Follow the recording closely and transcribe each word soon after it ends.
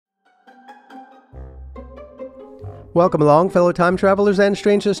Welcome along, fellow time travelers and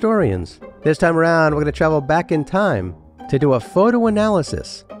strange historians. This time around, we're going to travel back in time to do a photo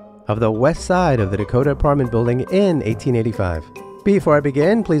analysis of the west side of the Dakota Apartment building in 1885. Before I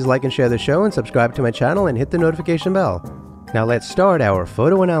begin, please like and share the show and subscribe to my channel and hit the notification bell. Now let's start our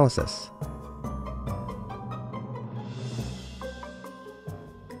photo analysis.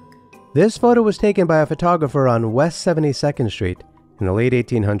 This photo was taken by a photographer on West 72nd Street in the late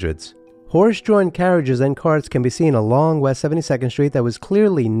 1800s. Horse-drawn carriages and carts can be seen along West 72nd Street that was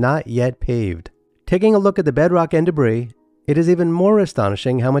clearly not yet paved. Taking a look at the bedrock and debris, it is even more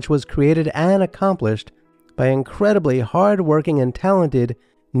astonishing how much was created and accomplished by incredibly hard-working and talented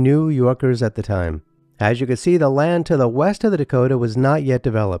New Yorkers at the time. As you can see, the land to the west of the Dakota was not yet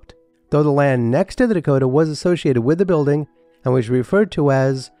developed, though the land next to the Dakota was associated with the building and was referred to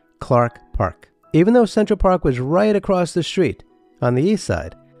as Clark Park. Even though Central Park was right across the street on the east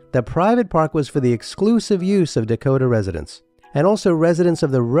side, the private park was for the exclusive use of Dakota residents, and also residents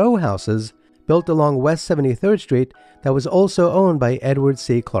of the row houses built along West 73rd Street that was also owned by Edward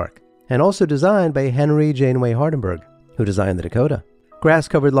C. Clark, and also designed by Henry Janeway Hardenbergh, who designed the Dakota.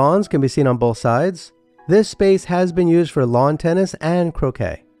 Grass-covered lawns can be seen on both sides. This space has been used for lawn tennis and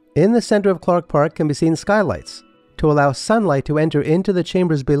croquet. In the center of Clark Park can be seen skylights to allow sunlight to enter into the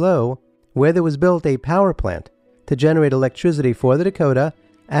chambers below, where there was built a power plant to generate electricity for the Dakota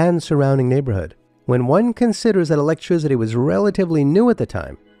and surrounding neighborhood. When one considers that electricity was relatively new at the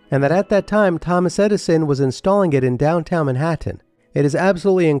time, and that at that time Thomas Edison was installing it in downtown Manhattan, it is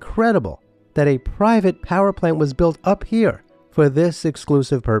absolutely incredible that a private power plant was built up here for this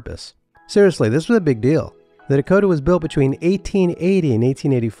exclusive purpose. Seriously, this was a big deal. The Dakota was built between 1880 and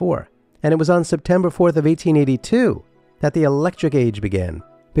 1884, and it was on September 4th of 1882 that the electric age began,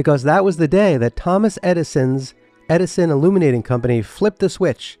 because that was the day that Thomas Edison's Edison Illuminating Company flipped the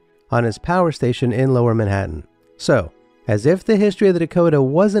switch on his power station in Lower Manhattan. So, as if the history of the Dakota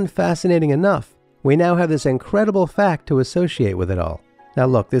wasn't fascinating enough, we now have this incredible fact to associate with it all. Now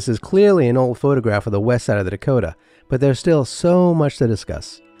look, this is clearly an old photograph of the west side of the Dakota, but there's still so much to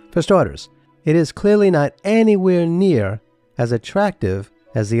discuss. For starters, it is clearly not anywhere near as attractive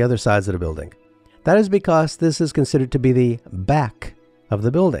as the other sides of the building. That is because this is considered to be the back of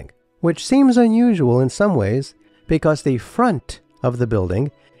the building, which seems unusual in some ways because the front of the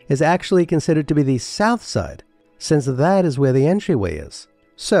building is actually considered to be the south side, since that is where the entryway is.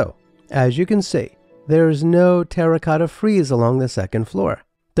 So, as you can see, there is no terracotta frieze along the second floor.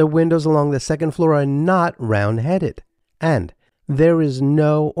 The windows along the second floor are not round-headed, and there is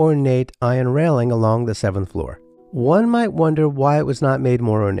no ornate iron railing along the seventh floor. One might wonder why it was not made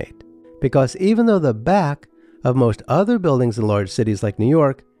more ornate, because even though the back of most other buildings in large cities like New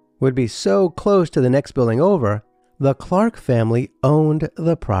York would be so close to the next building over, the Clark family owned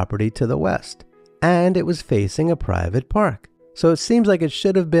the property to the west, and it was facing a private park. So it seems like it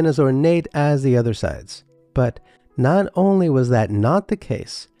should have been as ornate as the other sides. But not only was that not the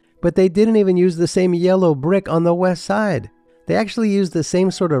case, but they didn't even use the same yellow brick on the west side. They actually used the same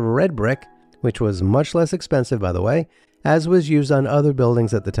sort of red brick, which was much less expensive, by the way, as was used on other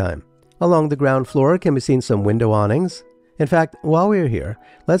buildings at the time. Along the ground floor can be seen some window awnings. In fact, while we're here,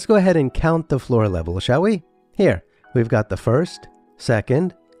 let's go ahead and count the floor level, shall we? Here, we've got the first,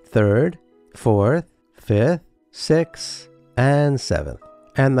 second, third, fourth, fifth, sixth, and seventh.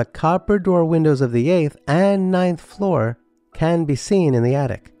 And the copper door windows of the 8th and 9th floor can be seen in the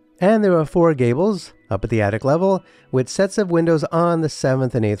attic. And there are 4 gables up at the attic level with sets of windows on the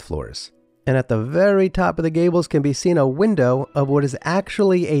 7th and 8th floors. And at the very top of the gables can be seen a window of what is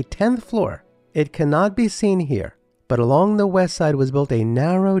actually a 10th floor. It cannot be seen here, but along the west side was built a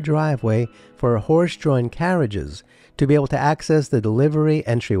narrow driveway for horse-drawn carriages to be able to access the delivery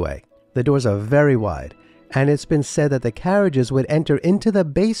entryway. The doors are very wide, and it's been said that the carriages would enter into the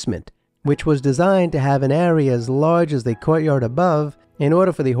basement, which was designed to have an area as large as the courtyard above in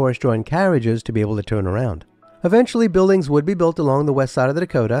order for the horse-drawn carriages to be able to turn around. Eventually, buildings would be built along the west side of the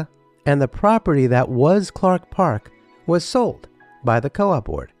Dakota, and the property that was Clark Park was sold by the Co-op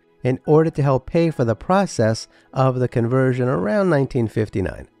Board in order to help pay for the process of the conversion around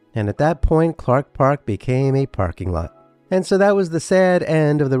 1959. And at that point, Clark Park became a parking lot. And so that was the sad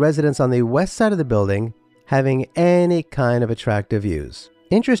end of the residents on the west side of the building having any kind of attractive views.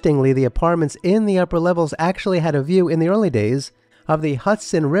 Interestingly, the apartments in the upper levels actually had a view in the early days of the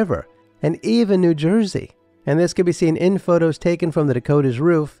Hudson River and even New Jersey. And this can be seen in photos taken from the Dakota's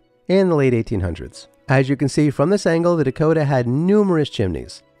roof in the late 1800s. As you can see from this angle, the Dakota had numerous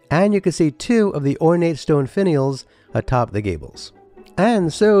chimneys, and you can see 2 of the ornate stone finials atop the gables.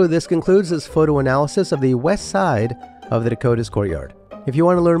 And so this concludes this photo analysis of the west side of the Dakota's courtyard. If you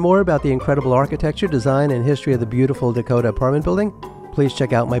want to learn more about the incredible architecture, design, and history of the beautiful Dakota apartment building, please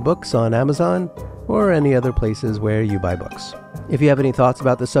check out my books on Amazon or any other places where you buy books. If you have any thoughts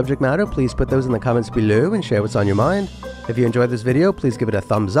about the subject matter, please put those in the comments below and share what's on your mind. If you enjoyed this video, please give it a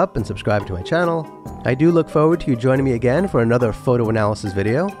thumbs up and subscribe to my channel. I do look forward to you joining me again for another photo analysis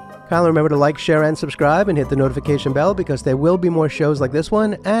video. Kindly remember to like, share, and subscribe, and hit the notification bell because there will be more shows like this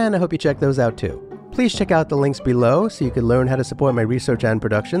one, and I hope you check those out too. Please check out the links below so you can learn how to support my research and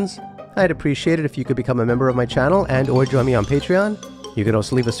productions. I'd appreciate it if you could become a member of my channel and or join me on Patreon. You can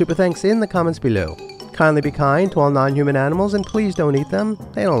also leave a super thanks in the comments below. Kindly be kind to all non-human animals and please don't eat them.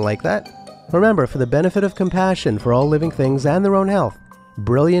 They don't like that. Remember, for the benefit of compassion for all living things and their own health,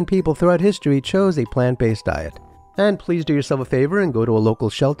 brilliant people throughout history chose a plant-based diet. And please do yourself a favor and go to a local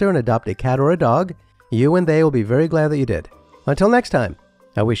shelter and adopt a cat or a dog. You and they will be very glad that you did. Until next time,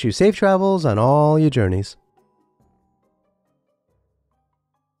 I wish you safe travels on all your journeys.